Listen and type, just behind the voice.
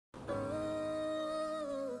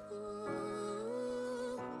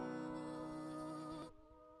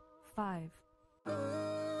5, 2,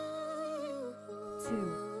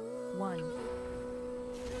 1.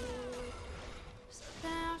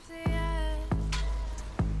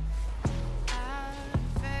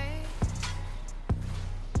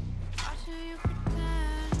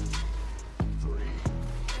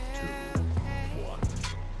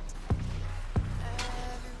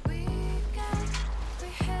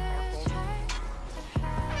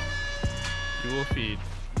 Dual feed.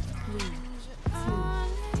 3, 2,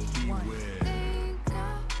 1.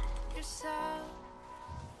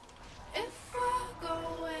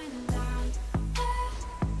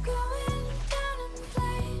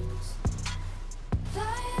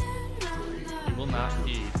 You will not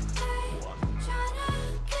feed.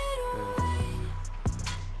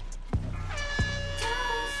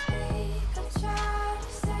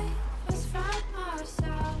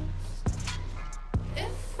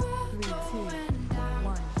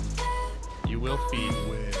 You will feed.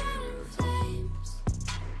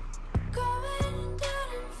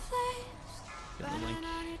 Get the link.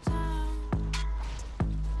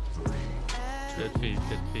 Good feed,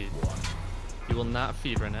 good feed. You will not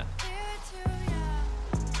feed, Renette.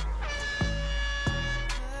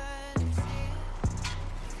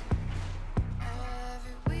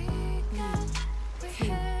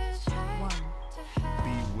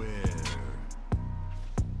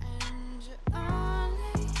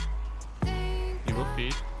 You will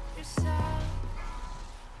feed.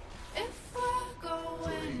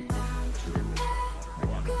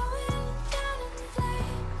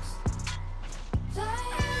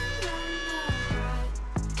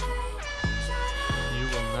 You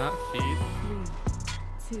will not feed.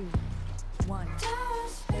 3, 2, 1.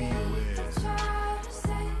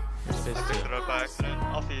 Space I picked it up by accident.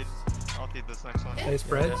 I'll feed this next one. Stay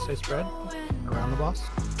spread, stay spread. Around the boss.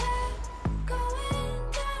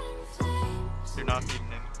 You're not feeding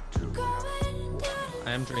him.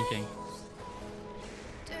 I am drinking.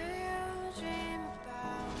 3,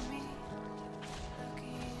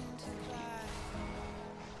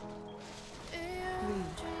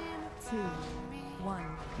 2, 1.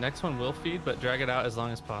 Next one will feed, but drag it out as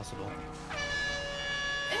long as possible.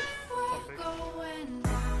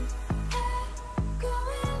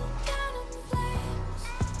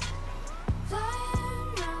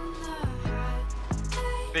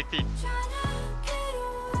 Big feed.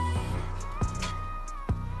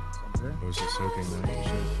 I was just soaking that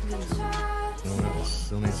shit. No, it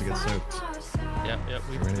still needs to get soaked. Yep,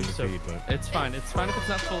 we Ready to soaked. feed, but It's fine. It's fine if it's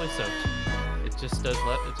not fully soaked. It just does a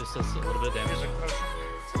little bit of damage.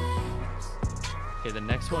 Okay, the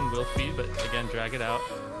next one will feed, but again, drag it out.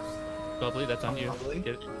 Bubbly, that's on you. Bubbly?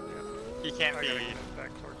 Get it. He can't I gotta feed. get it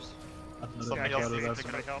back towards. Somebody else needs to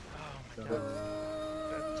Can I help? Oh my god.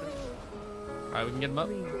 Alright, we can get him up.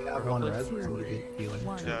 3, We have one red, Two. so we get healing.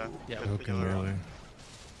 1. Yeah. Yeah, Good soaking healer. early.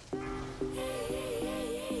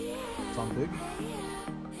 It's on big.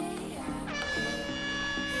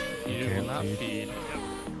 You will Can't not feed. feed.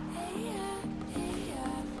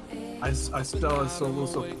 I still so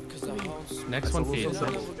Next one feeds.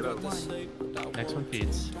 Get up. 1. Next one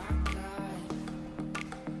feeds.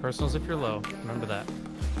 Personals if you're low. Remember that.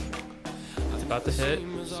 It's about to hit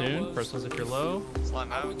soon. Personals if you're low.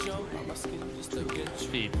 Slime out.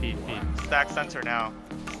 Feed. Stack center now.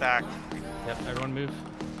 Stack. Yep, everyone move.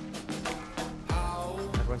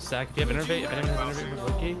 Everyone stack. If you have innervate, if anyone has innervate with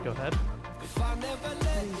Loki, go ahead.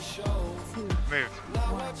 2, Move.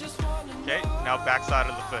 Okay, now backside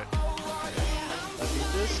of the foot.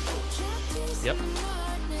 Yep.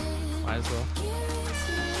 Might as well.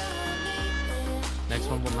 Next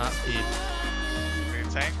one will not feed. Move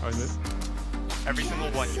tank. Alright, move. Every single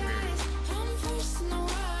one you move.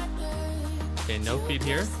 Okay, no feed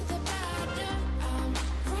here. Move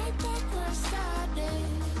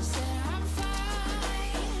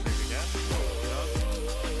again.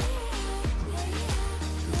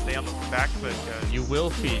 Stay on the back foot, guys. You will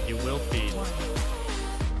feed. You will feed.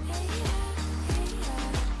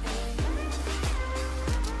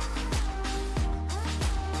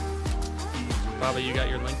 Bobby, you got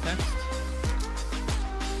your link next?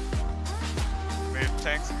 Move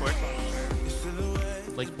tanks quick.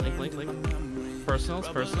 Link.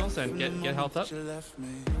 Personals, and get health up.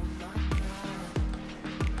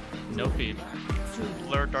 No feed.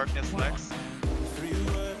 Blur darkness next.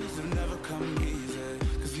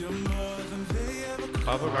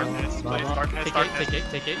 Bobby, Darkness, please. Darkness,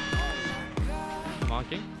 Take 8.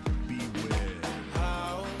 Monking.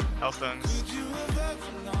 Hellstones.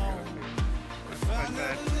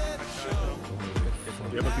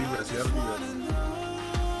 You have a B-res,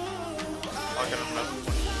 I'll get him up.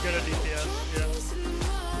 Get a DPS, yeah.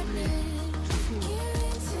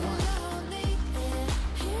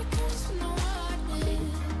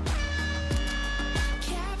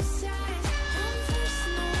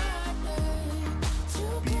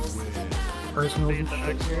 personals and Beat the shit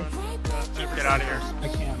next here. one. Get out of here. I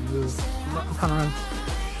can't move. I'm trying to run.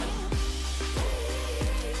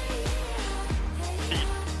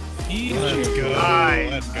 Let's go.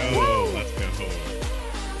 Nice. Let's go. Let's go.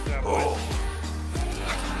 Yeah, boys.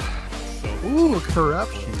 So Ooh,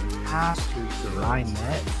 corruption. Pass through the Rhine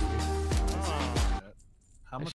net.